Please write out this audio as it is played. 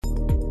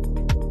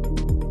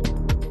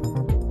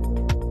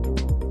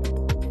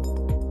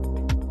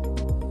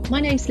My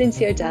name's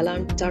Lindsay O'Dell.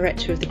 I'm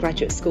Director of the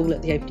Graduate School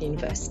at the Open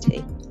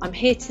University. I'm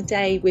here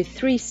today with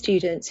 3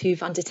 students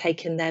who've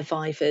undertaken their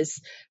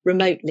Vivas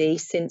remotely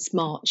since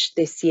March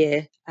this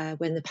year,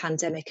 when the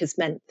pandemic has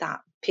meant that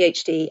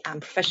PhD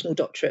and professional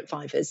doctorate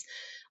Vivas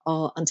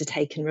are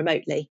undertaken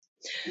remotely.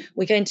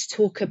 We're going to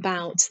talk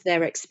about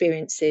their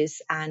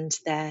experiences and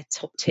their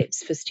top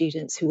tips for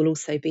students who will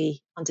also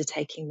be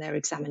undertaking their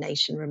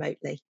examination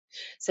remotely.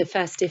 So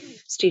first,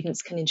 if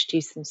students can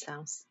introduce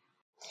themselves.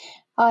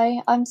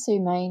 Hi, I'm Sue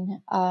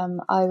Main.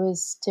 I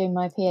was doing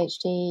my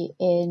PhD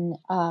in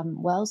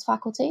Wells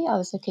faculty. I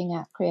was looking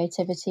at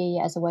creativity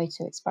as a way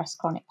to express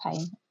chronic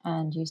pain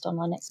and used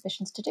online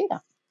exhibitions to do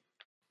that.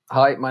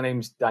 Hi, my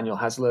name's Daniel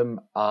Haslam.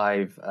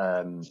 I've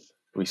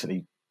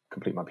recently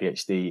completed my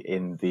PhD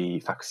in the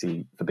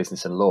Faculty for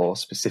Business and Law,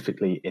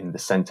 specifically in the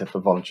Centre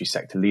for Voluntary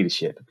Sector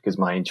Leadership, because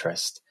my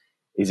interest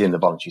is in the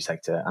voluntary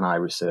sector and I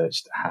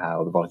researched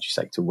how the voluntary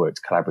sector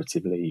worked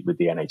collaboratively with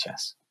the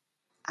NHS.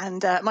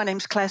 And my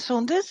name's Claire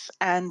Saunders,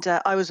 and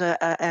I was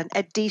an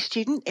Ed.D.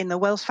 student in the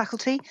Wells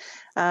faculty,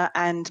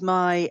 and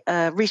my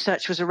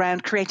research was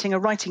around creating a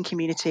writing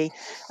community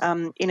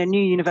in a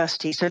new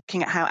university, so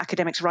looking at how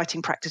academics'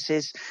 writing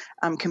practices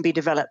can be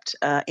developed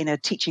in a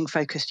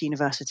teaching-focused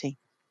university.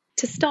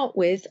 To start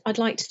with, I'd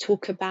like to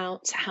talk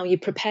about how you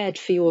prepared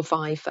for your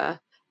Viva.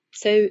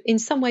 So in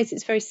some ways,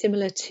 it's very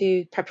similar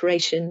to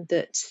preparation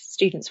that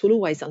students will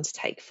always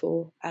undertake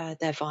for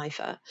their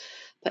Viva,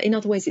 but in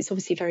other ways, it's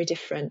obviously very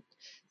different.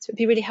 So it'd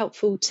be really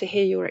helpful to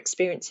hear your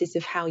experiences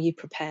of how you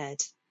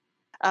prepared.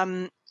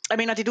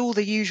 I did all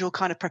the usual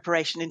kind of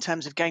preparation in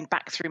terms of going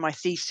back through my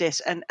thesis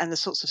and the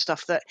sorts of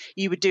stuff that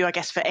you would do, I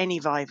guess, for any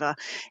Viva.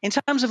 In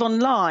terms of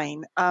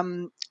online,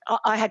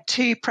 I had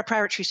 2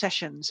 preparatory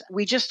sessions.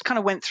 We just kind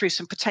of went through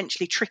some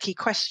potentially tricky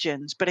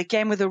questions, but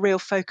again, with a real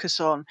focus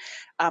on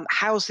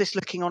how's this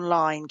looking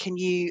online? Can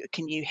you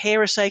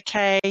hear us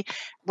okay?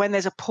 When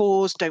there's a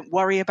pause, don't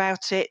worry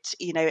about it.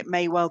 You know, it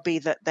may well be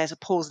that there's a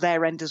pause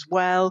their end as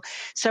well.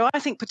 So I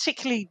think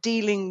particularly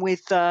dealing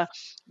with the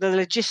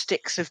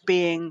logistics of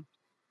being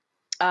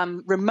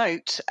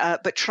remote,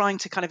 but trying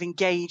to kind of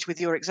engage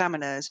with your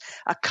examiners,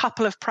 a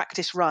couple of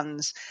practice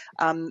runs.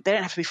 They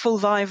don't have to be full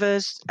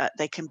Vivas,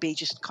 they can be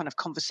just kind of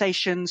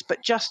conversations,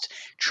 but just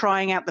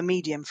trying out the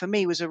medium for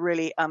me was a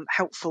really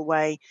helpful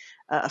way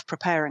of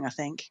preparing, I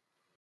think.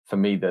 For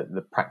me,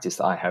 the practice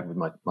that I had with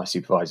my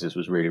supervisors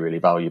was really, really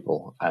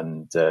valuable.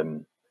 And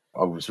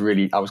I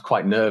was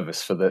quite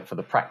nervous for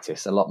the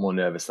practice, a lot more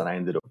nervous than I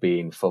ended up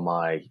being for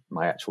my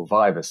actual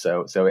Viva.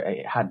 So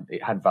it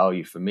had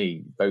value for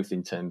me, both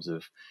in terms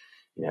of,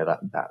 you know, that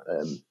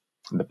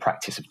the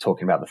practice of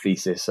talking about the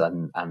thesis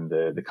and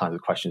the kinds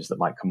of questions that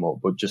might come up,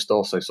 but just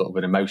also sort of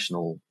an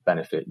emotional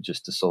benefit,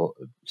 just to sort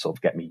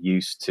of get me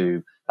used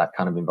to that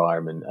kind of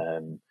environment.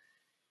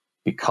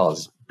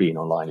 Because being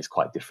online is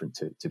quite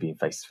different to being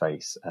face to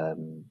face,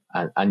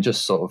 and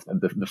just sort of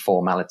the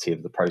formality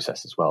of the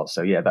process as well.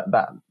 So yeah,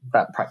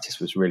 that practice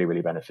was really,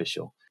 really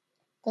beneficial.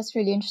 That's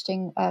really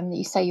interesting that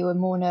you say you were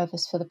more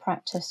nervous for the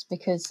practice,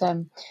 because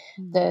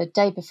the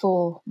day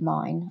before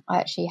mine, I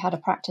actually had a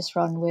practice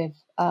run with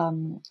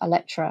a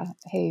lecturer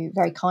who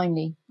very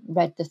kindly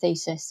read the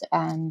thesis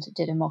and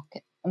did a mock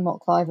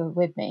Viva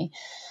with me.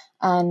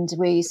 And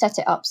we set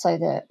it up so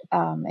that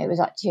it was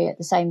actually at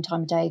the same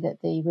time of day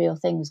that the real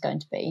thing was going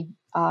to be,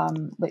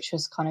 which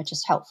was kind of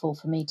just helpful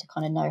for me to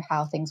kind of know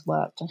how things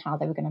worked and how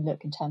they were going to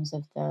look in terms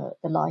of the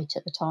light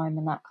at the time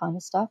and that kind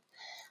of stuff.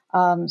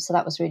 So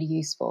that was really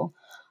useful.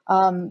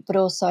 But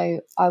also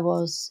I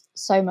was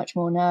so much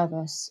more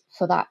nervous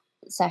for that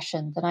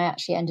session than I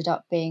actually ended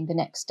up being the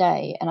next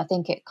day. And I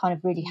think it kind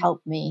of really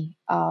helped me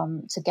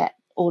to get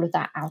all of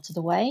that out of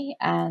the way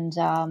and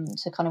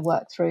to kind of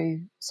work through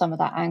some of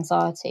that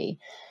anxiety.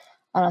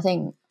 And I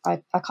think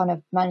I kind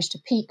of managed to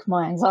peak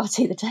my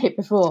anxiety the day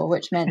before,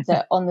 which meant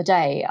that on the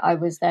day I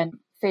was then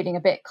feeling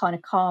a bit kind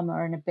of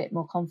calmer and a bit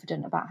more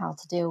confident about how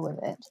to deal with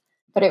it.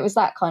 But it was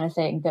that kind of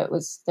thing that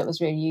was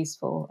really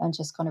useful, and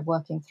just kind of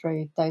working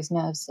through those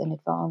nerves in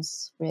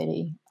advance,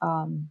 really,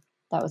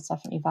 that was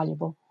definitely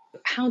valuable.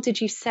 How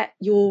did you set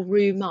your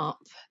room up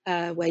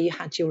where you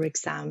had your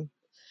exam?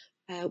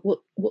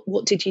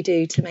 What did you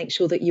do to make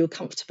sure that you were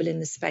comfortable in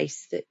the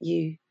space that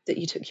you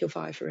took your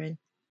Viva in?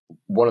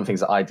 One of the things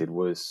that I did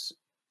was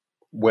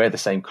wear the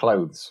same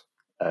clothes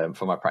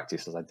for my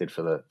practice as I did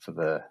for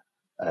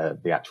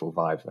the actual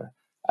Viva,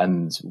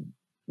 and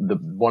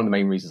one of the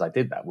main reasons I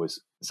did that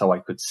was so I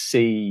could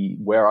see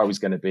where I was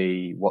going to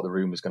be, what the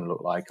room was going to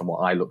look like, and what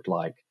I looked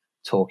like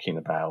talking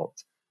about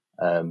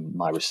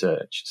my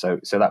research. So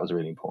that was a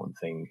really important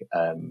thing.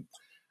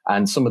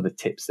 And some of the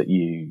tips that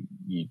you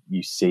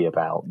see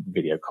about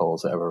video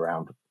calls that are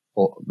around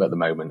at the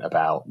moment,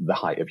 about the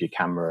height of your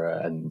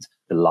camera and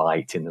the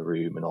light in the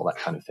room and all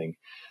that kind of thing.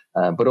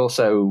 But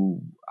also,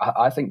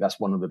 I think that's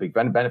one of the big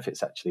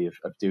benefits actually of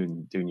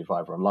doing your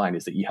Viva online,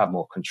 is that you have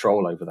more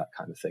control over that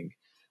kind of thing.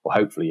 Or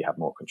hopefully you have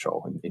more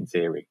control in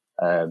theory.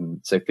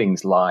 So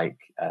things like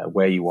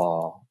where you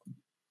are,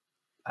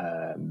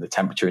 the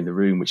temperature in the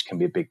room, which can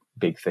be a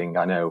big thing.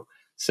 I know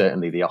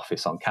certainly the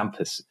office on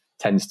campus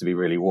tends to be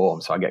really warm,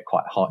 so I get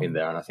quite hot in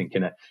there. And I think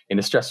in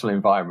a stressful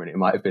environment, it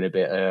might have been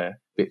a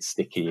bit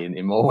sticky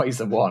in more ways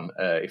than one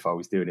if I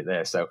was doing it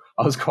there. So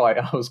I was quite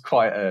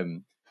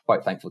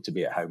thankful to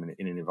be at home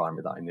in an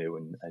environment that I knew,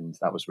 and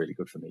that was really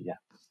good for me. Yeah.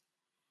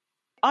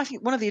 I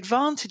think one of the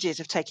advantages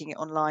of taking it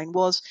online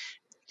was,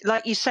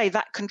 like you say,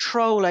 that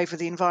control over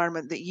the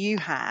environment that you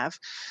have.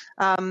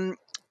 And,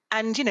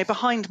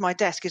 behind my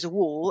desk is a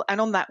wall. And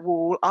on that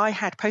wall, I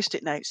had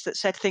Post-it notes that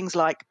said things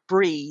like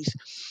breathe,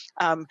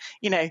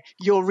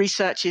 your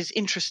research is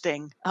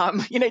interesting,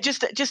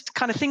 just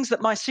kind of things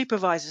that my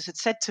supervisors had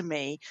said to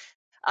me.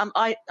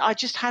 I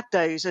just had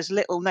those as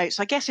little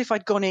notes. I guess if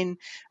I'd gone in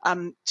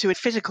to a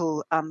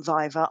physical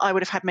Viva, I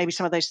would have had maybe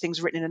some of those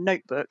things written in a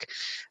notebook.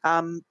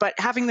 But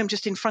having them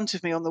just in front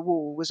of me on the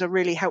wall was a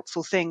really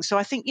helpful thing. So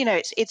I think,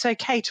 it's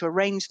okay to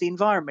arrange the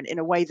environment in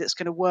a way that's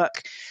going to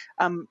work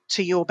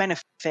to your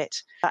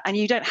benefit. And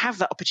you don't have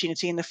that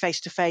opportunity in the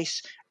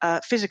face-to-face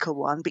physical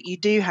one, but you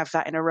do have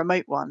that in a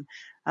remote one.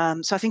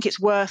 So I think it's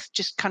worth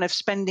just kind of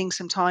spending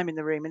some time in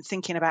the room and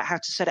thinking about how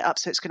to set it up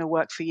so it's going to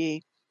work for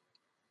you.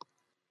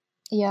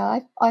 Yeah,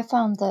 I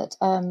found that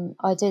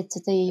I did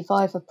the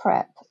Viva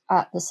prep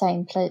at the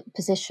same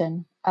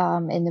position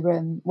in the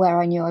room where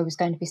I knew I was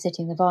going to be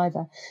sitting the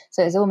Viva.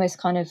 So it was almost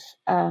kind of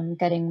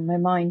getting my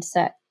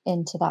mindset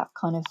into that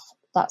kind of,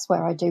 that's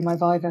where I do my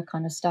Viva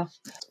kind of stuff.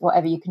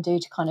 Whatever you can do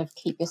to kind of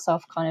keep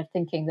yourself kind of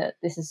thinking that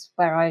this is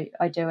where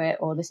I do it,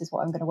 or this is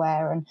what I'm going to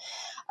wear. And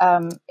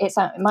it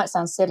might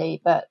sound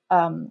silly, but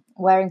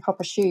wearing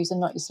proper shoes and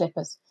not your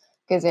slippers,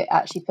 because it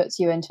actually puts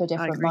you into a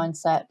different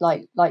mindset,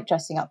 like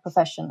dressing up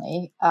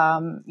professionally.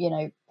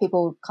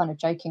 People kind of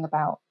joking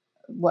about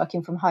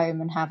working from home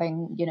and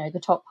having,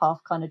 the top half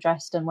kind of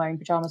dressed and wearing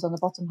pajamas on the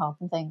bottom half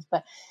and things.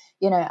 But,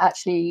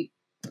 actually,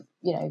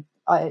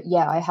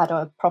 I had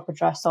a proper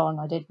dress on.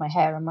 I did my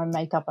hair and my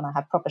makeup, and I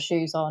had proper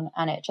shoes on,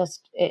 and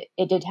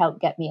it did help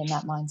get me in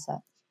that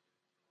mindset.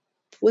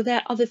 Were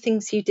there other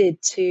things you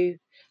did to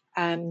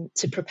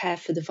prepare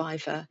for the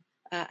Viva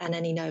and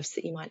any nerves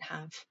that you might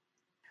have?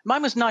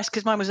 Mine was nice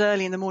because mine was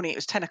early in the morning. It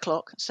was 10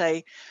 o'clock.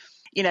 So,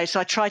 so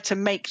I tried to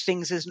make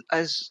things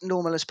as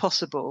normal as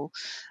possible.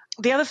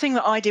 The other thing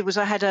that I did was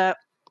I had a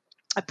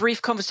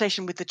brief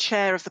conversation with the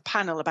chair of the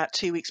panel about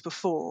 2 weeks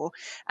before,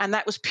 and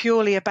that was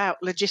purely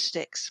about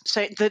logistics.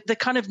 So the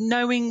kind of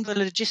knowing the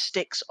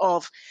logistics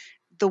of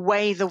the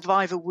way the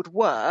Viva would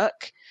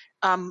work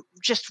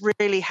just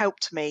really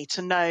helped me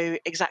to know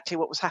exactly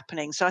what was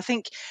happening. So I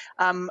think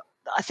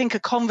a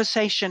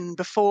conversation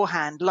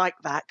beforehand like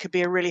that could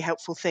be a really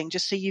helpful thing,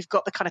 just so you've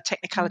got the kind of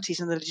technicalities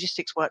and the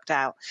logistics worked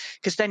out,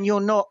 because then you're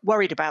not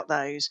worried about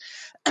those.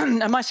 And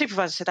my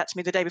supervisor said that to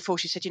me the day before.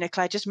 She said,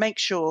 Claire, just make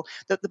sure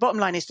that the bottom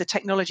line is the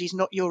technology is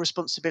not your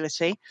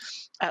responsibility.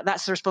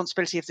 That's the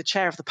responsibility of the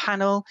chair of the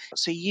panel.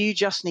 So you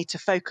just need to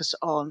focus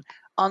on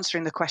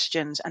answering the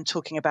questions and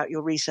talking about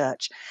your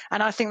research.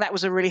 And I think that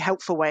was a really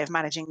helpful way of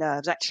managing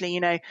nerves. Actually,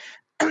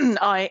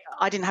 I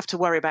didn't have to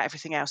worry about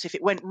everything else. If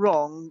it went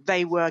wrong,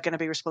 they were going to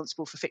be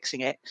responsible for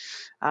fixing it.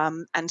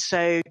 And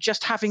so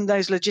just having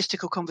those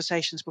logistical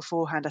conversations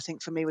beforehand, I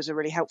think for me was a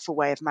really helpful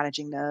way of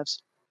managing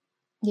nerves.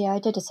 Yeah, I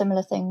did a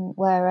similar thing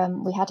where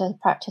we had a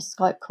practice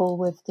Skype call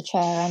with the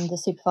chair and the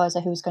supervisor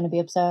who was going to be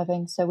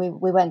observing. So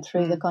we went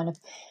through the kind of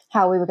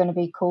how we were going to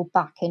be called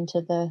back into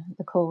the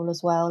call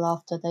as well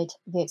after the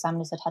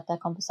examiners had their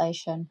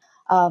conversation.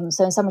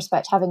 So in some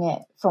respect, having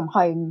it from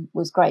home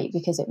was great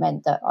because it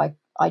meant that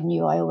I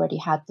knew I already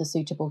had the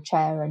suitable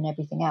chair and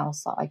everything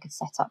else that I could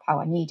set up how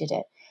I needed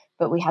it.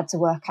 But we had to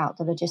work out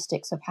the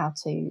logistics of how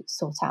to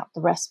sort out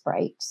the rest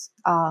breaks,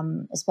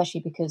 especially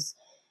because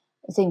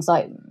things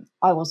like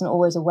I wasn't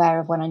always aware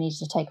of when I needed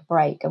to take a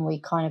break, and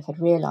we kind of had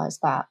realised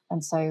that.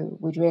 And so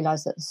we'd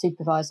realised that the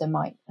supervisor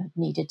might have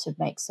needed to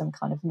make some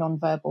kind of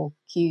non-verbal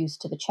cues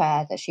to the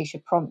chair that she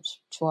should prompt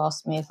to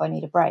ask me if I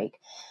need a break.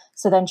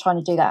 So then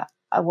trying to do that,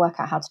 work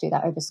out how to do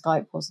that over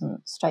Skype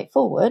wasn't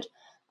straightforward.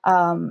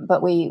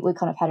 But we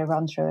kind of had a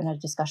run through and a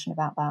discussion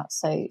about that.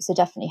 So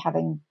definitely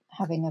having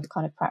a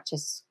kind of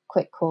practice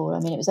quick call. I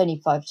mean, it was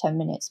only 5-10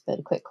 minutes, but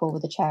a quick call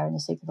with the chair and the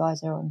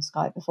supervisor on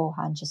Skype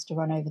beforehand, just to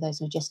run over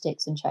those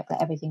logistics and check that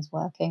everything's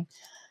working.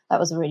 That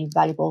was a really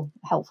valuable,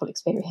 helpful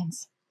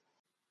experience.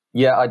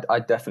 Yeah, I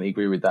definitely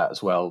agree with that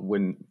as well.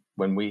 When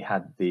we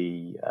had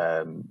the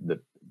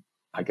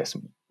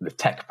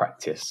tech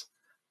practice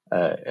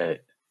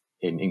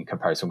in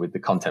comparison with the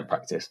content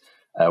practice,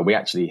 we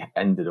actually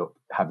ended up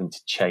having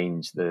to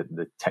change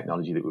the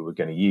technology that we were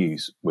going to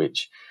use,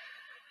 which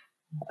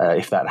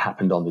if that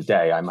happened on the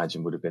day, I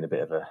imagine would have been a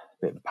bit of a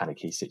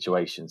panicky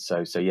situation.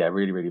 So yeah,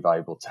 really, really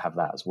valuable to have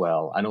that as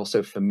well. And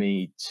also for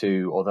me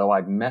too, although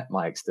I'd met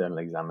my external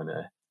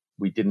examiner,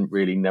 we didn't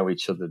really know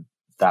each other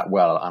that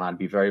well, and I'd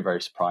be very,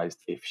 very surprised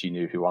if she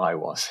knew who I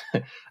was.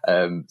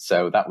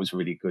 So that was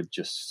really good,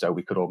 just so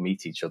we could all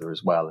meet each other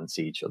as well and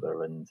see each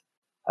other. And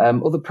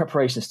other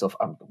preparation stuff.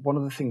 One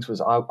of the things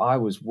was I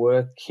was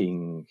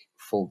working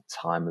full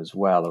time as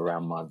well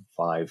around my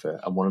Viva,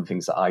 and one of the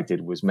things that I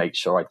did was make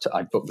sure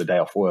I booked the day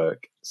off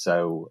work.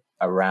 So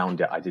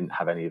around it, I didn't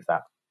have any of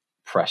that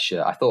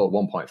pressure. I thought at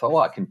one point,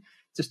 I can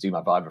just do my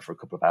Viva for a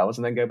couple of hours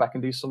and then go back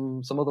and do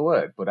some other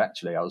work. But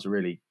actually, I was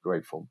really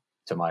grateful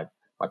to my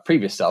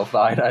previous self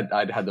that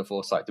I'd had the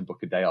foresight to book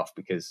a day off,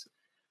 because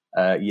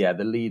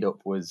the lead up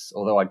was,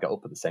 although I got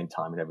up at the same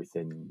time and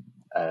everything,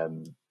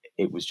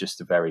 it was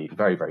just a very,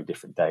 very, very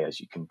different day, as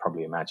you can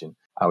probably imagine.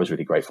 I was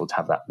really grateful to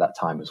have that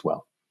time as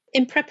well.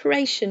 In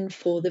preparation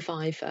for the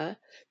Viva,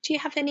 do you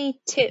have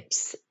any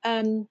tips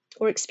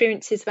or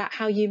experiences about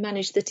how you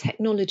manage the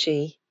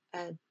technology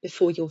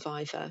before your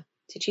Viva?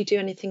 Did you do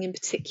anything in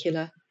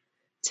particular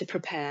to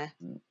prepare?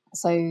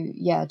 So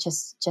yeah,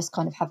 just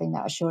kind of having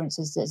that assurance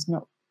is there's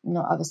not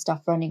other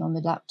stuff running on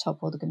the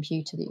laptop or the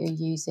computer that you're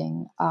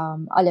using.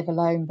 I live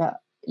alone, but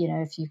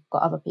if you've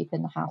got other people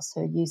in the house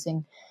who are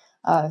using,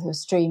 who are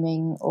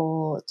streaming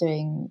or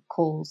doing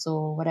calls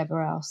or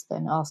whatever else,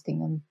 then asking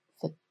them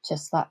for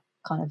just that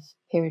kind of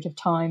period of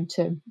time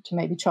to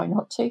maybe try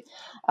not to,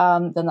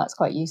 then that's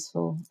quite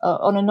useful.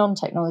 On a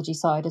non-technology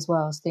side as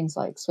well, as things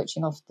like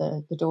switching off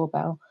the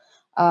doorbell,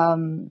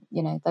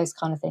 those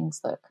kind of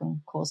things that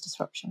can cause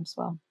disruption as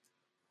well.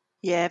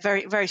 Yeah,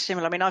 very, very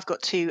similar. I mean, I've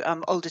got two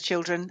older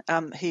children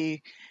who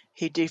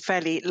do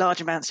fairly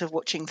large amounts of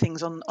watching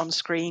things on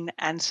screen,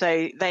 and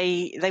so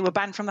they were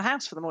banned from the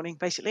house for the morning.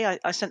 Basically,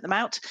 I sent them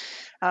out,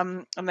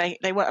 and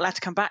they weren't allowed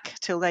to come back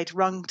till they'd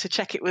rung to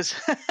check it was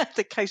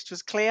the coast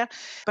was clear.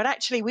 But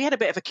actually, we had a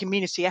bit of a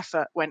community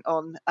effort went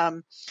on,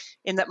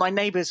 in that my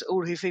neighbours,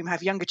 all of whom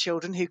have younger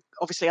children who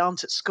obviously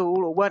aren't at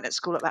school or weren't at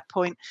school at that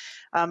point,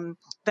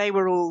 they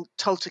were all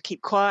told to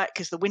keep quiet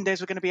because the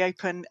windows were going to be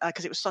open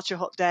because it was such a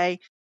hot day.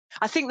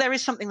 I think there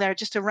is something there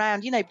just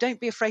around, don't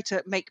be afraid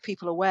to make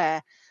people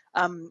aware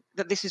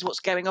that this is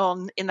what's going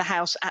on in the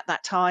house at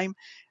that time.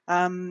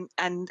 And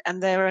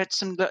there are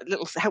some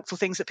little helpful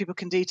things that people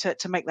can do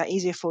to make that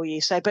easier for you.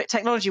 So, but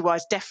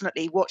technology-wise,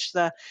 definitely watch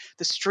the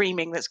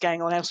streaming that's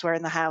going on elsewhere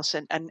in the house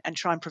and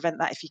try and prevent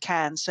that if you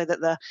can, so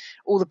that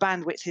all the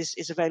bandwidth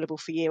is available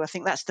for you. I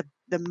think that's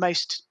the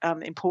most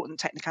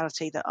important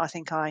technicality that I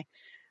think I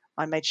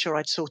made sure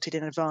I'd sorted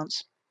in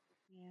advance.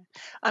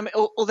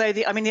 Although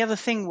the other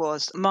thing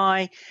was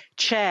my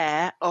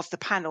chair of the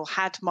panel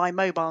had my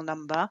mobile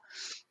number,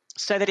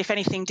 so that if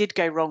anything did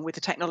go wrong with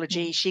the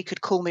technology, she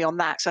could call me on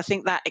that. So I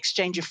think that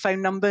exchange of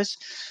phone numbers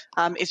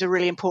is a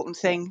really important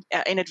thing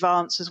in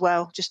advance as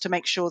well, just to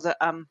make sure that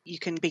you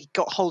can be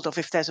got hold of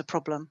if there's a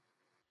problem.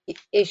 The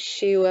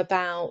issue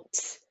about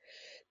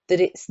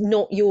that it's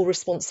not your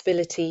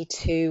responsibility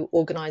to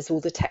organise all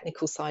the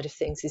technical side of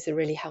things is a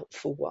really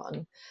helpful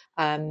one.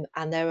 And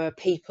there are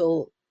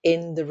people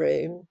in the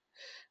room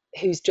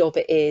whose job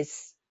it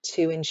is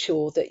to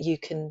ensure that you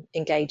can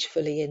engage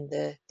fully in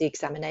the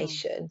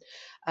examination.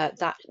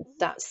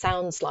 That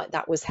sounds like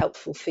that was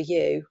helpful for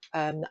you,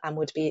 and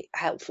would be a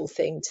helpful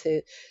thing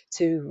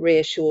to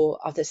reassure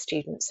other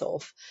students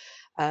of.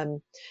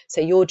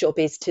 So your job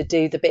is to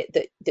do the bit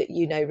that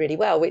you know really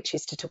well, which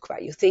is to talk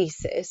about your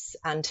thesis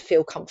and to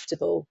feel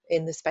comfortable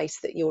in the space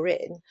that you're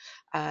in.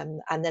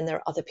 And then there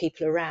are other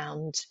people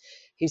around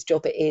whose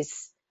job it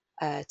is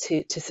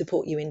to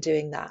support you in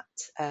doing that,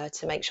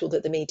 to make sure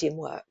that the medium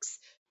works.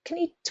 Can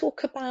you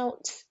talk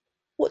about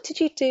what did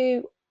you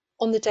do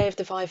on the day of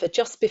the Viva,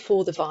 just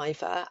before the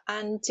Viva,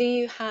 and do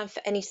you have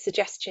any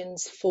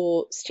suggestions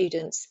for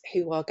students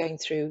who are going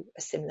through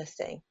a similar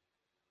thing?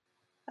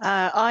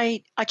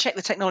 I checked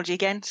the technology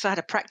again, so I had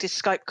a practice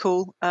Skype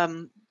call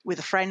with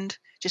a friend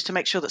just to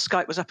make sure that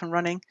Skype was up and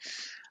running.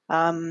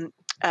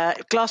 A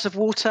glass of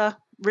water,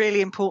 really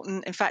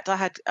important. In fact, I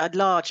had a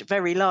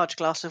very large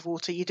glass of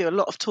water. You do a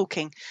lot of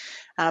talking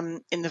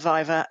in the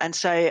Viva, and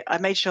so I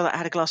made sure that I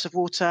had a glass of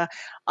water.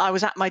 I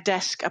was at my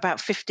desk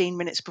about 15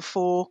 minutes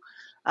before,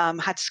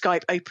 had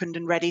Skype opened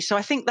and ready. So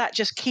I think that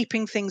just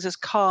keeping things as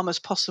calm as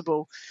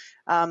possible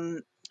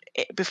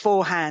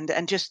beforehand,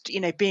 and just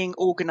being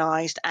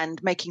organised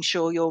and making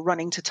sure you're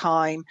running to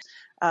time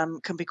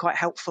can be quite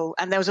helpful.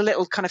 And there was a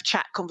little kind of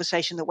chat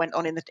conversation that went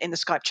on in the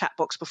Skype chat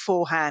box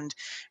beforehand,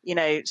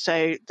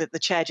 so the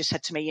chair just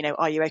said to me,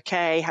 are you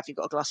okay? Have you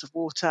got a glass of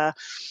water?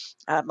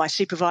 My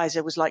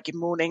supervisor was like, good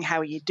morning, how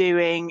are you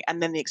doing?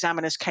 And then the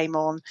examiners came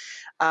on.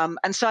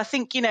 And so I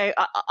think,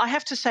 I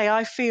have to say,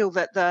 I feel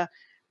that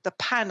the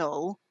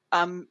panel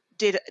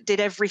did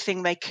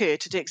everything they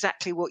could to do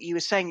exactly what you were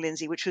saying,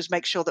 Lindsay, which was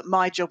make sure that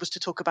my job was to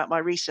talk about my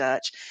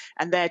research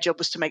and their job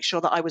was to make sure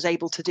that I was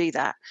able to do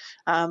that.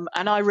 And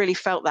I really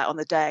felt that on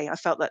the day. I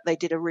felt that they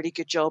did a really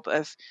good job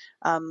of,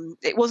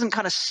 it wasn't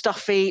kind of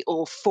stuffy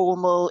or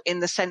formal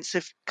in the sense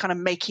of kind of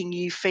making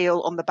you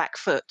feel on the back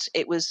foot.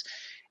 It was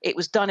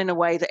done in a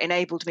way that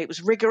enabled me. It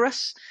was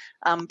rigorous,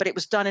 but it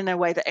was done in a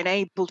way that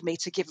enabled me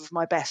to give of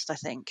my best, I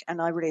think.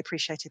 And I really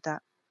appreciated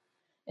that.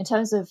 In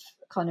terms of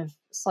kind of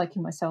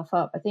psyching myself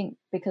up, I think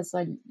because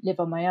I live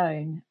on my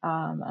own,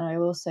 and I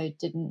also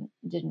didn't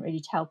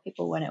really tell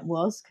people when it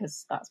was,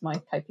 because that's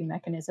my coping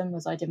mechanism,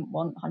 was I didn't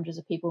want hundreds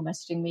of people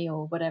messaging me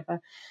or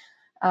whatever.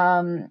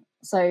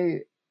 So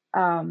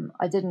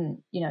I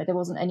didn't, there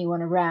wasn't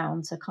anyone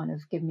around to kind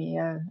of give me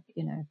a,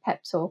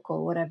 pep talk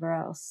or whatever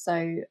else.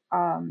 So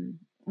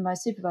my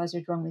supervisor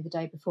had rung me the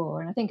day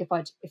before, and I think if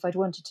I'd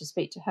wanted to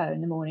speak to her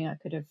in the morning, I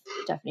could have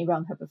definitely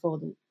rung her before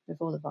the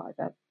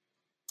Viva.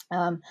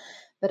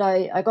 But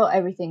I got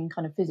everything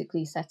kind of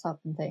physically set up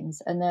and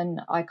things, and then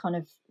I kind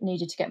of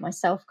needed to get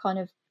myself kind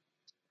of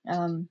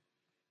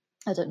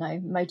I don't know,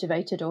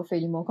 motivated or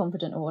feeling more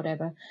confident or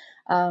whatever.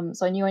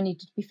 So I knew I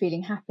needed to be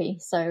feeling happy.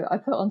 So I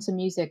put on some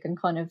music and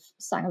kind of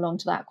sang along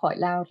to that quite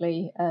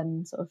loudly,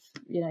 and sort of,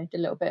 did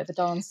a little bit of a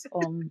dance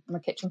on my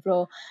kitchen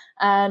floor.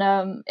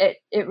 And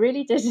it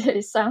really did.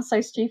 It sounds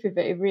so stupid,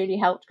 but it really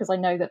helped, because I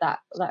know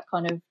that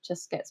kind of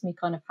just gets me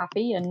kind of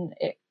happy, and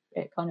it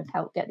kind of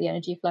helped get the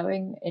energy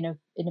flowing in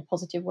a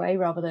positive way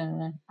rather than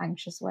in an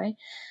anxious way.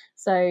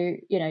 So,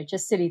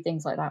 just silly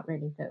things like that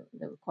really that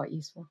were quite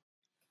useful.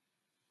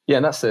 Yeah,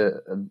 and that's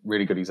a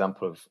really good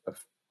example of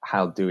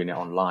how doing it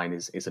online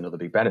is another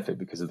big benefit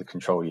because of the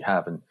control you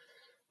have. And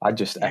I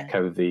just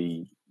echo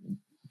the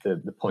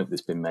point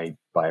that's been made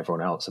by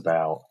everyone else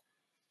about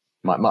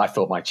I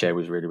thought my chair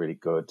was really, really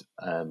good.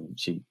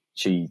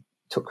 She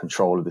took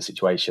control of the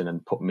situation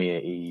and put me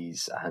at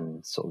ease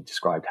and sort of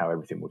described how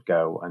everything would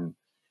go. And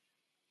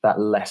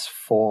that less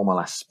formal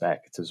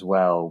aspect as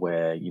well,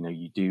 where,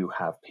 you do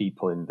have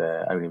people in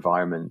their own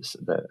environments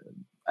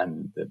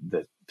and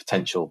the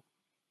potential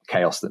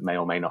chaos that may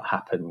or may not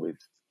happen with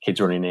kids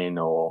running in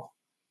or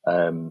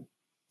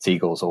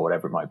seagulls or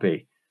whatever it might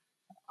be.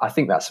 I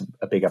think that's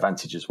a big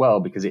advantage as well,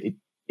 because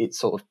it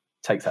sort of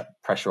takes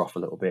that pressure off a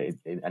little bit,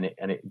 and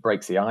it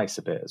breaks the ice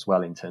a bit as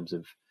well in terms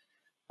of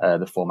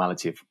the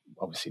formality of,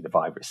 obviously, the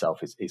Viva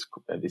itself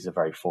is a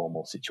very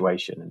formal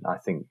situation. And I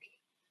think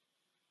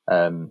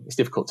it's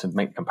difficult to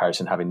make a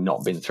comparison having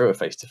not been through a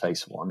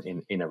face-to-face one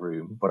in a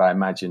room, but I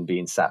imagine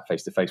being sat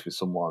face-to-face with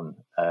someone,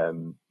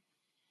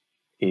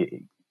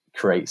 it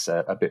creates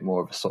a bit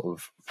more of a sort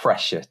of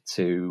pressure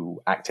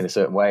to act in a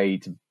certain way,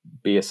 to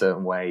be a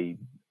certain way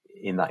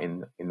in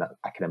that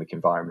academic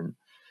environment.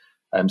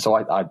 So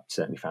I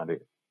certainly found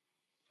it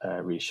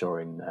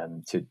reassuring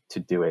to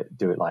do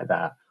it like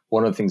that.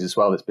 One of the things as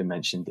well that's been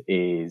mentioned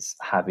is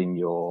having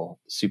your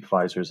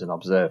supervisor as an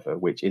observer,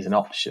 which is an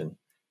option,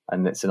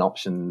 and it's an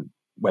option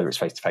whether it's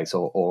face to face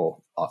or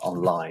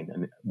online.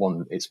 And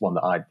it's one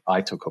that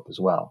I took up as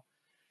well.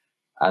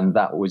 And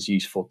that was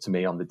useful to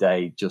me on the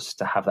day, just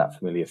to have that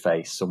familiar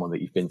face, someone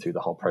that you've been through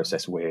the whole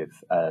process with,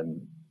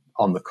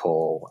 on the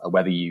call,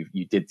 whether you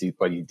do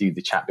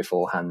the chat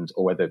beforehand,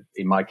 or whether,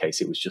 in my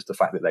case, it was just the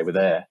fact that they were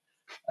there.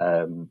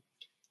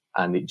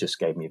 And it just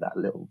gave me that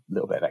little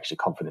bit of extra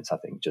confidence, I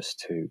think,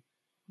 just to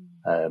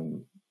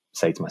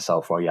say to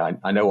myself, well, yeah,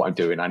 I know what I'm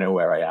doing. I know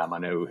where I am. I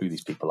know who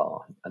these people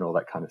are, and all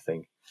that kind of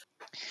thing.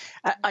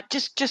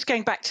 Just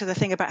going back to the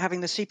thing about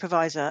having the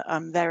supervisor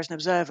there as an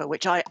observer,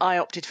 which I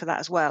opted for that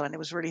as well, and it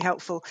was really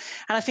helpful.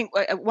 And I think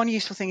one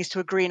useful thing is to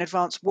agree in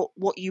advance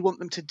what you want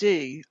them to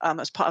do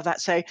as part of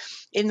that. So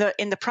in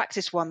the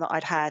practice one that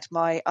I'd had,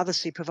 my other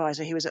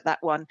supervisor who was at that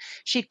one,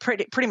 she'd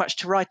pretty much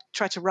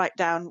try to write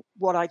down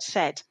what I'd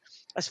said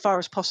as far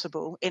as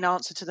possible in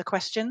answer to the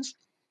questions.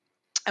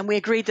 And we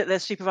agreed that the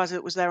supervisor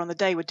that was there on the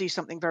day would do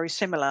something very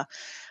similar.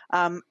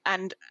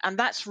 And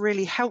that's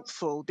really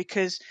helpful,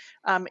 because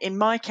in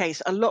my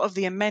case, a lot of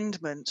the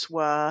amendments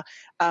were,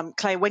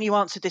 Claire, when you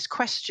answered this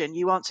question,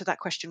 you answered that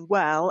question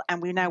well,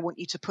 and we now want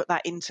you to put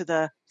that into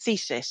the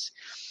thesis.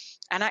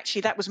 And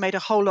actually, that was made a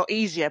whole lot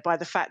easier by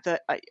the fact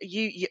that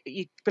you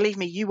believe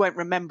me, you won't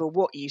remember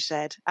what you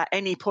said at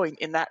any point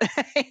in that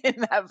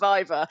in that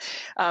Viva.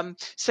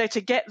 So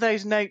to get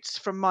those notes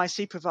from my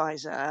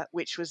supervisor,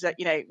 which was that,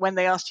 when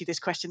they asked you this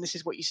question, this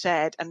is what you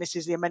said, and this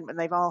is the amendment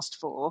they've asked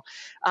for,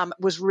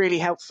 was really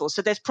helpful.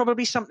 So there's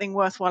probably something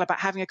worthwhile about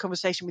having a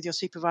conversation with your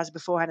supervisor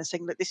beforehand and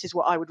saying, look, this is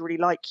what I would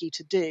really like you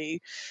to do.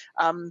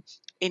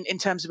 In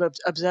terms of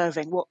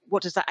observing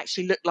what does that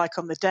actually look like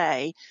on the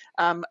day,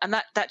 and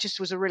that just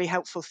was a really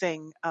helpful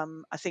thing,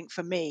 I think,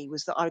 for me,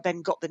 was that I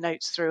then got the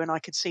notes through and I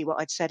could see what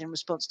I'd said in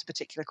response to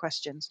particular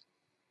questions.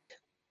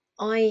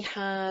 I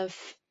have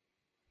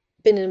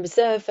been an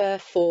observer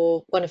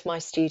for one of my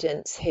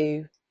students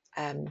who's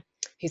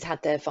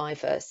had their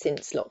Viva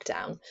since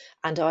lockdown,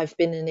 and I've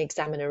been an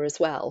examiner as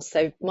well.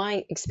 So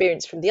my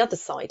experience from the other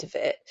side of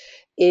it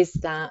is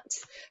that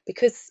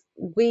because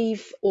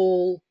we've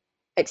all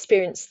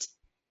experienced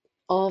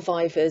our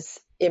Vivas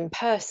in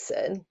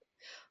person,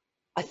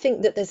 I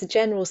think that there's a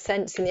general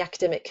sense in the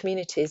academic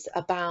communities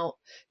about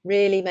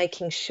really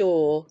making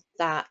sure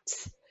that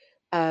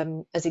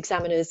as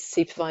examiners,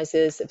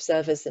 supervisors,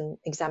 observers and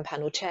exam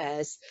panel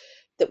chairs,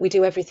 that we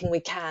do everything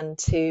we can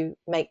to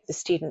make the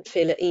student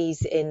feel at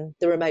ease in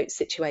the remote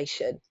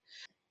situation.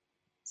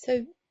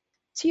 So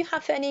do you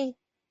have any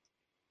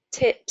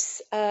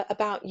tips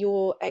about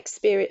your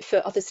experience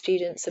for other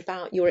students,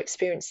 about your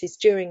experiences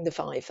during the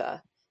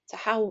Viva? So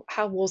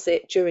how was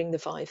it during the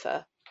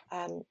Viva?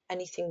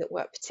 Anything that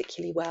worked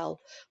particularly well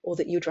or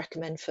that you'd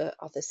recommend for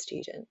other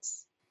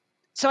students?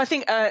 So I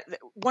think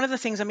one of the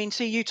things, I mean,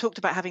 so you talked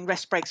about having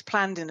rest breaks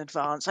planned in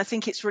advance. I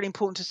think it's really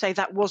important to say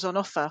that was on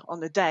offer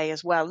on the day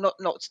as well,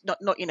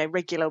 not you know,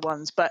 regular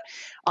ones, but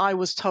I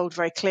was told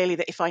very clearly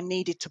that if I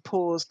needed to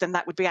pause, then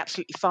that would be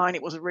absolutely fine.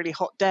 It was a really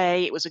hot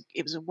day. It was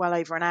a well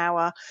over an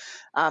hour.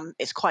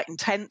 It's quite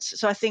intense.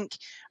 So I think,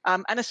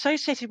 and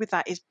associated with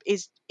that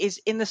is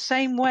in the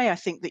same way I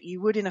think that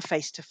you would in a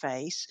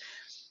face-to-face,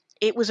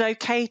 it was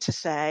okay to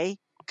say,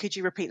 could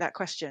you repeat that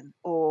question?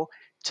 Or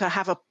to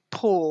have a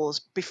pause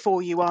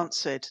before you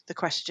answered the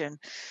question.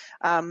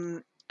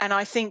 And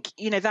I think,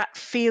 you know, that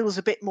feels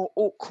a bit more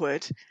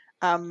awkward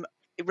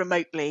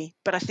remotely,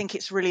 but I think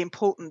it's really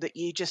important that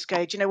you just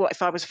go, do you know what,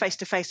 if I was face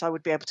to face, I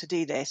would be able to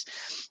do this.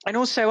 And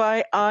also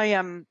I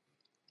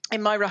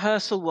in my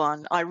rehearsal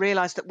one, I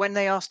realised that when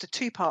they asked a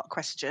two-part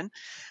question,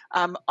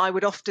 I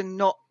would often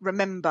not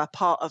remember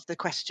part of the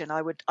question.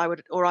 I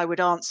would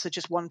answer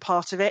just one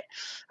part of it.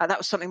 That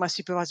was something my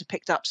supervisor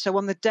picked up. So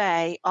on the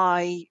day,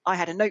 I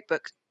had a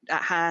notebook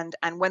at hand,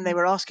 and when they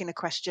were asking a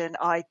question,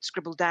 I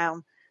scribbled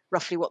down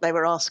roughly what they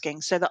were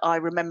asking so that I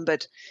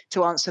remembered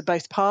to answer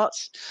both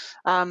parts.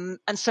 And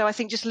so I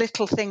think just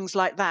little things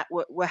like that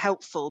were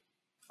helpful.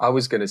 I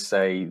was going to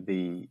say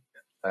the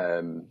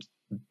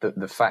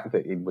fact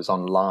that it was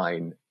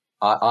online,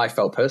 I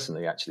felt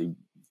personally actually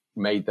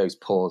made those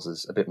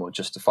pauses a bit more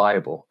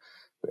justifiable.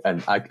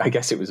 And I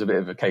guess it was a bit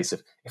of a case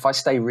of, if I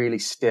stay really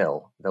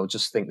still, they'll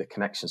just think the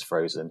connection's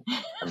frozen,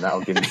 and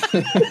that'll give me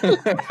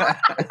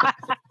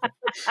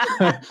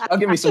I'll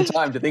give me some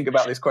time to think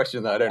about this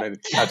question that I don't know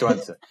how to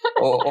answer,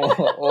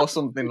 or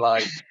something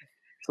like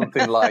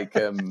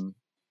there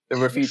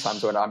were a few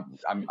times when I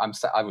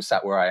was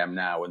sat where I am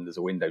now, and there's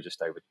a window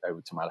just over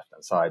to my left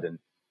hand side, and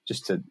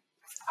just to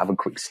have a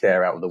quick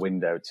stare out of the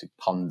window to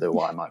ponder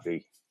what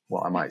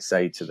I might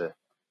say to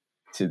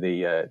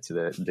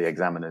the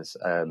examiners,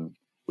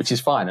 which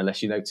is fine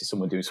unless you notice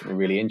someone doing something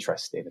really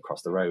interesting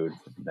across the road,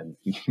 then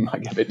you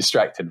might get a bit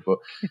distracted. But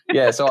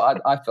yeah, so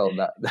I felt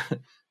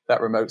that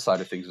remote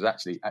side of things was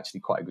actually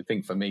quite a good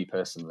thing for me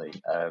personally,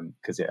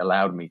 because it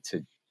allowed me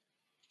to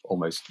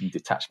almost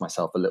detach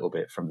myself a little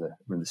bit from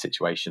the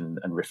situation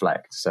and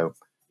reflect. So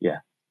yeah,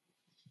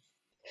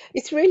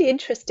 it's really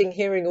interesting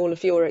hearing all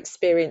of your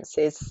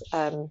experiences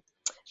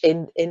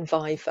in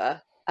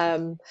Viva,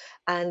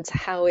 and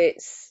how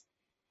it's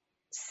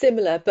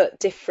similar but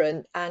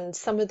different, and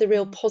some of the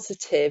real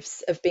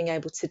positives of being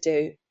able to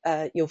do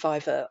your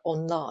Viva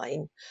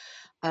online.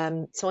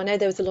 So I know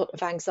there was a lot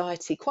of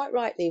anxiety, quite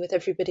rightly, with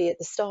everybody at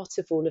the start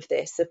of all of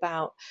this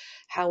about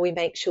how we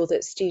make sure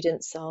that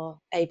students are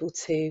able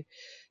to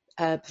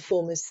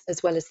perform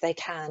as well as they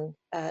can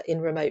in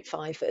remote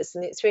Vivas.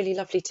 And it's really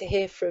lovely to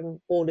hear from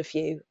all of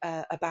you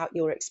about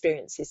your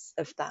experiences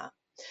of that.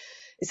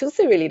 It's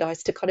also really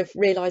nice to kind of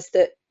realise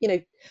that, you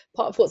know,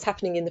 part of what's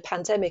happening in the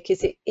pandemic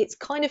is it's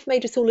kind of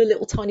made us all a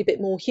little tiny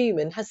bit more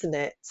human, hasn't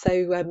it?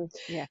 So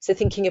so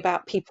thinking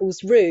about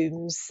people's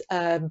rooms,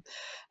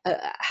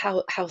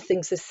 how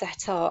things are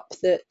set up,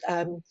 that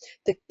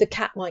the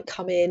cat might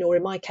come in, or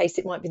in my case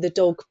it might be the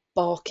dog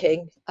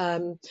barking,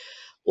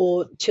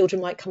 or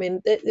children might come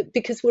in,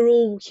 because we're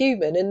all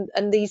human,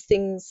 and these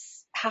things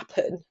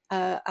happen,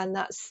 and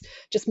that's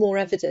just more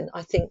evident,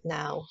 I think,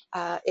 now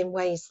in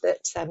ways that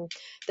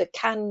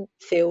can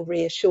feel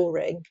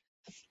reassuring.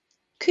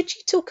 Could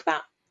you talk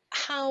about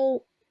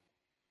how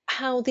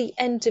the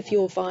end of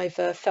your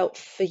Viva felt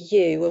for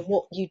you, and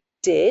what you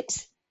did,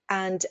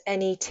 and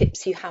any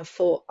tips you have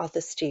for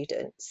other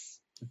students?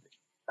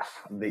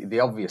 The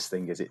obvious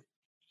thing is,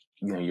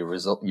 your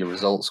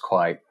results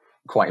quite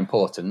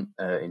important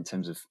in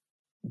terms of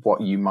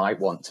what you might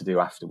want to do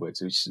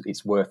afterwards.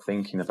 It's worth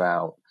thinking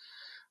about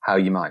how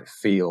you might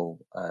feel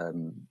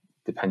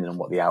depending on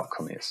what the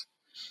outcome is.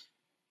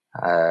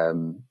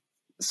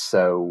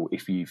 So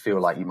if you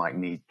feel like you might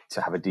need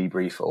to have a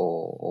debrief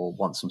or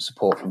want some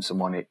support from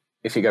someone,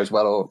 if it goes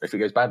well or if it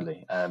goes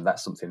badly,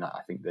 that's something that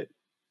I think that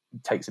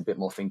takes a bit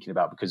more thinking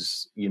about,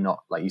 because you're not,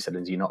 like you said,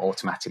 Lindsay, you're not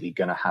automatically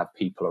going to have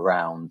people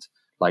around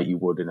like you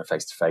would in a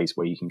face-to-face,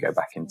 where you can go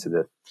back into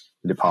the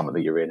department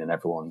that you're in and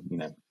everyone,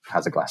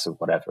 has a glass of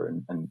whatever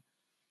and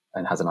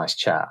has a nice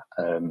chat,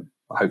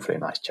 hopefully a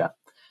nice chat.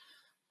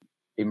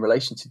 In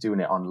relation to doing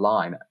it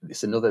online,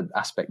 it's another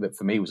aspect that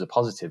for me was a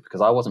positive,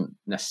 because I wasn't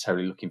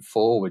necessarily looking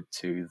forward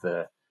to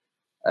the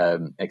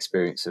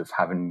experience of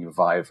having your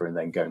Viva and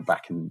then going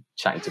back and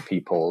chatting to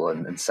people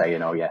and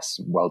saying, oh yes,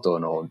 well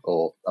done,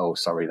 or oh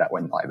sorry, that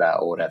went like that,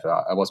 or whatever.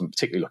 I wasn't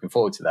particularly looking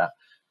forward to that.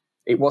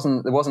 There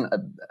wasn't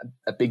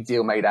a big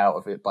deal made out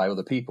of it by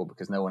other people,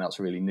 because no one else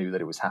really knew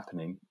that it was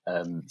happening.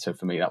 So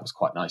for me, that was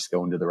quite nice to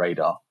go under the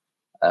radar.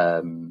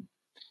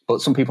 But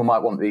some people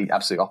might want the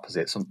absolute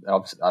opposite.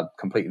 I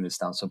completely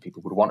understand some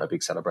people would want a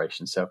big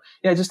celebration. So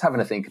yeah, just having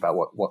to think about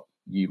what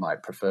you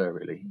might prefer,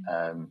 really,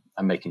 and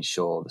making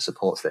sure the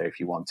support's there if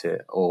you want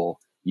it, or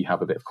you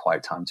have a bit of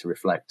quiet time to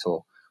reflect,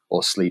 or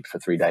sleep for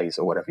 3 days,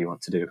 or whatever you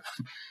want to do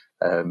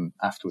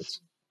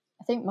afterwards.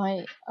 I think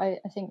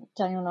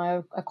Daniel and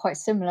I are quite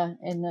similar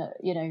in that,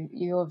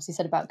 you obviously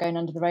said about going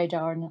under the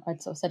radar, and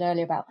I'd sort of said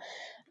earlier about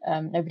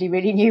nobody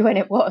really knew when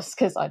it was,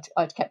 because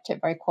I'd kept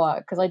it very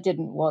quiet, because I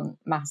didn't want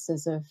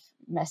masses of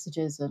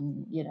messages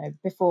and, you know,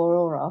 before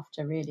or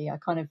after, really. I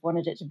kind of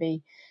wanted it to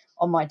be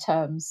on my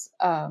terms,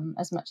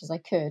 as much as I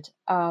could,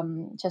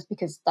 just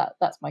because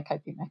that's my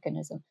coping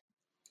mechanism.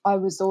 I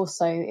was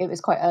also, it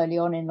was quite early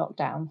on in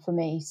lockdown for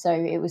me, so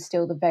it was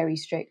still the very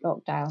strict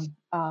lockdown,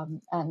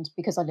 and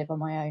because I live on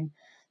my own,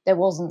 there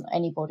wasn't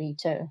anybody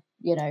to,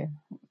 you know,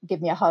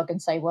 give me a hug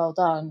and say well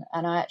done.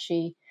 And I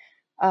actually,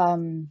 I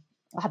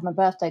had my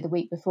birthday the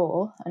week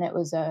before, and it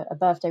was a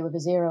birthday with a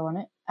 0 on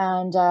it,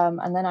 and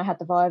then I had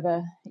the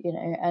Viva, you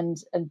know, and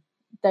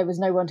there was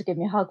no one to give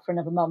me a hug for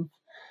another month,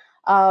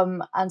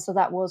 and so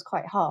that was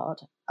quite hard.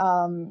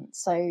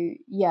 So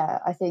yeah,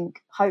 I think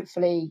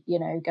hopefully, you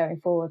know, going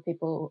forward,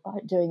 people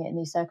doing it in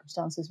these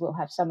circumstances will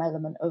have some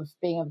element of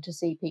being able to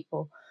see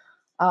people,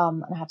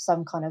 and have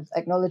some kind of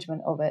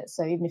acknowledgement of it.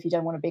 So even if you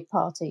don't want a big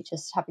party,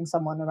 just having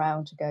someone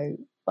around to go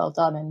well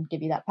done and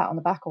give you that pat on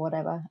the back or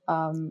whatever,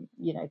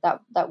 you know,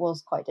 that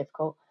was quite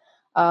difficult.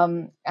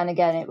 And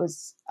again, it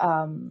was,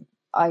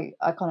 I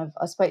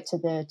spoke to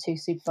the 2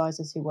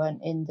 supervisors who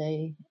weren't in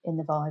the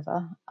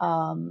Viva,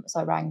 so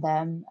I rang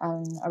them,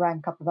 and I rang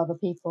a couple of other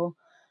people,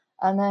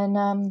 and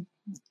then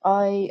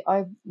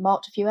I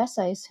marked a few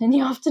essays in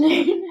the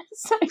afternoon.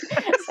 so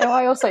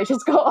I also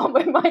just got on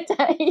with my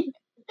day.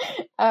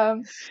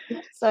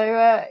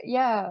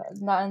 Yeah,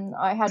 and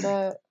I had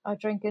a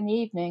drink in the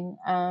evening,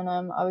 and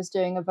I was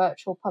doing a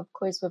virtual pub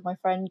quiz with my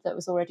friend that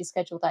was already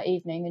scheduled that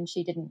evening, and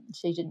she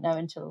didn't know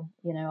until,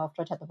 you know,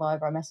 after I'd had the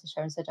Viva, I messaged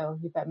her and said, oh,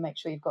 you better make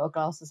sure you've got a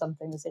glass of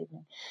something this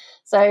evening.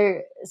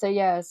 So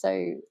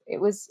it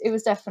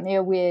was definitely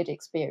a weird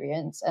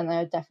experience, and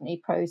there are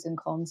definitely pros and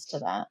cons to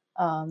that.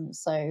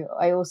 So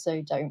I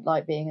also don't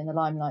like being in the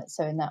limelight,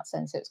 so in that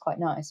sense it was quite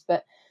nice,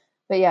 but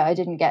yeah, I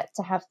didn't get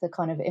to have the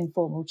kind of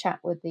informal chat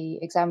with the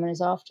examiners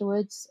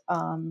afterwards.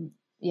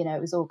 You know,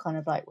 it was all kind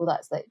of like, well,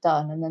 that's it,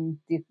 done, and then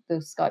the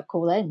Skype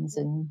call ends,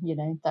 and, you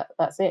know,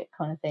 that's it,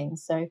 kind of thing.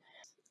 So,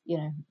 you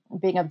know,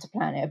 being able to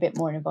plan it a bit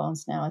more in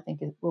advance now, I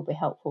think it will be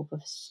helpful for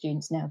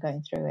students now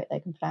going through it. They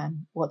can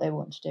plan what they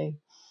want to do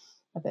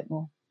a bit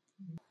more.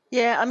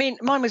 Yeah, I mean,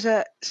 mine was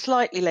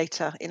slightly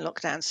later in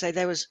lockdown, so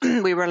there was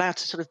we were allowed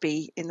to sort of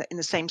be in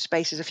the same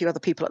space as a few other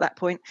people at that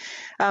point.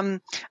 I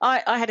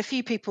had a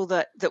few people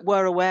that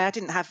were aware. I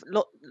didn't have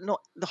not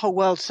the whole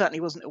world certainly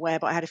wasn't aware,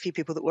 but I had a few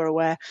people that were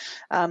aware.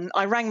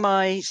 I rang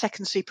my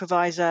second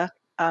supervisor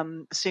as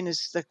soon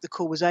as the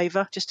call was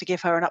over, just to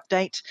give her an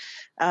update.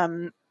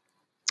 And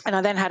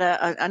I then had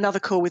another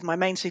call with my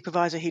main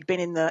supervisor who'd been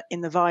in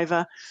the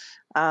Viva.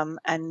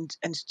 And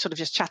sort of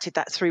just chatted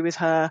that through with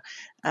her,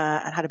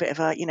 and had a bit of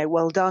a, you know,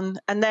 well done.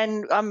 And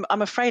then I'm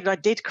afraid I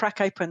did crack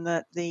open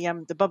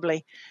the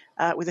bubbly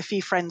with a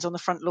few friends on the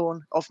front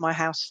lawn of my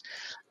house,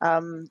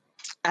 and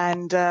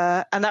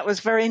that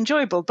was very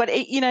enjoyable. But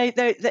it, you know,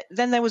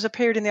 then there was a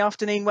period in the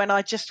afternoon when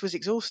I just was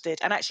exhausted,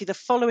 and actually the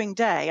following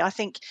day, I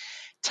think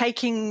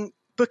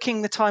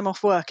booking the time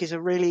off work is a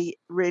really,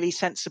 really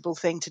sensible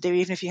thing to do,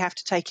 even if you have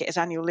to take it as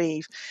annual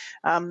leave,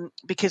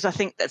 because I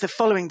think that the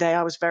following day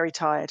I was very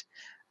tired.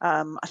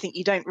 I think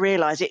you don't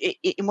realise it.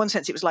 In one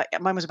sense, it was like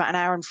mine was about an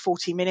hour and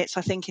 40 minutes,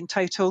 I think, in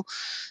total,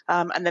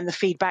 and then the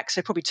feedback,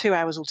 so probably 2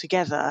 hours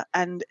altogether.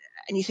 And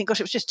you think, gosh,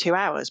 it was just 2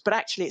 hours, but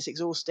actually it's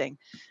exhausting.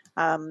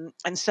 And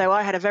so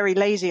I had a very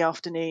lazy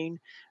afternoon.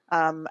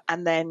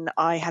 And then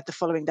I had the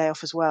following day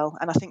off as well,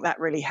 and I think that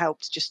really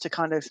helped just to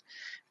kind of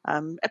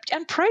and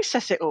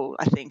process it all.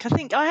 I think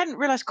I hadn't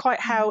realised quite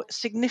how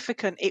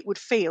significant it would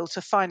feel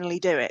to finally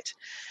do it,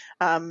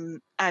 and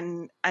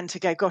to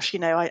go, gosh, you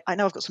know, I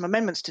know I've got some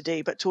amendments to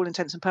do, but to all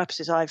intents and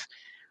purposes, I've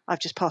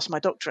just passed my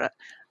doctorate,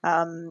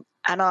 and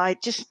I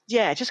just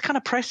kind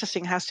of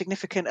processing how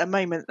significant a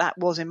moment that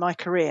was in my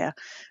career,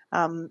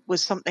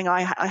 was something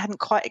I hadn't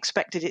quite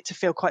expected it to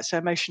feel quite so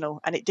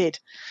emotional, and it did.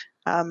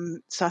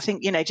 So I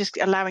think, you know, just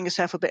allowing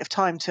yourself a bit of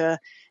time to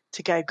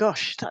go,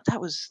 gosh, that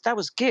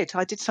was good.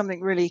 I did something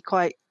really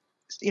quite,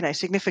 you know,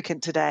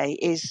 significant today.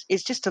 Is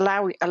just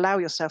allow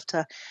yourself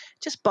to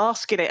just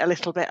bask in it a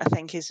little bit. I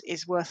think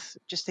is worth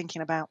just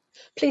thinking about.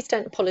 Please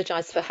don't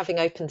apologise for having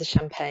opened the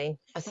champagne.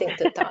 I think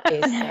that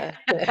is, you know,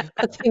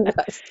 I think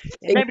that's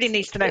nobody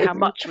needs to know how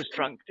much was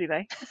drunk, do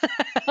they?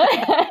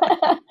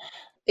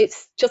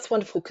 It's just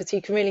wonderful because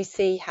you can really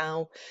see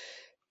how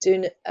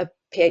doing a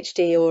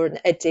PhD or an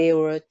EdD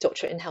or a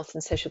doctorate in health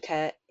and social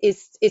care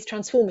is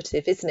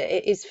transformative, isn't it?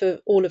 It is for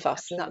all of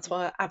us. Absolutely. And that's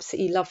why I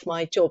absolutely love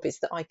my job, is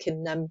that I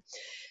can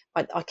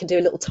do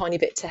a little tiny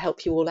bit to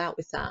help you all out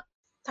with that.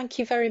 Thank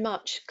you very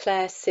much,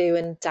 Claire, Sue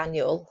and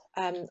Daniel.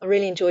 I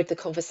really enjoyed the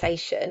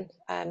conversation.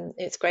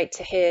 It's great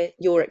to hear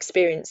your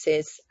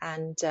experiences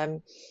and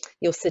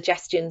your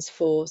suggestions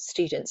for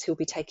students who will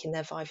be taking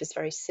their Vivas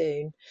very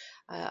soon.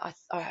 I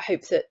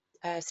hope that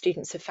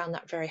students have found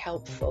that very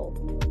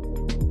helpful.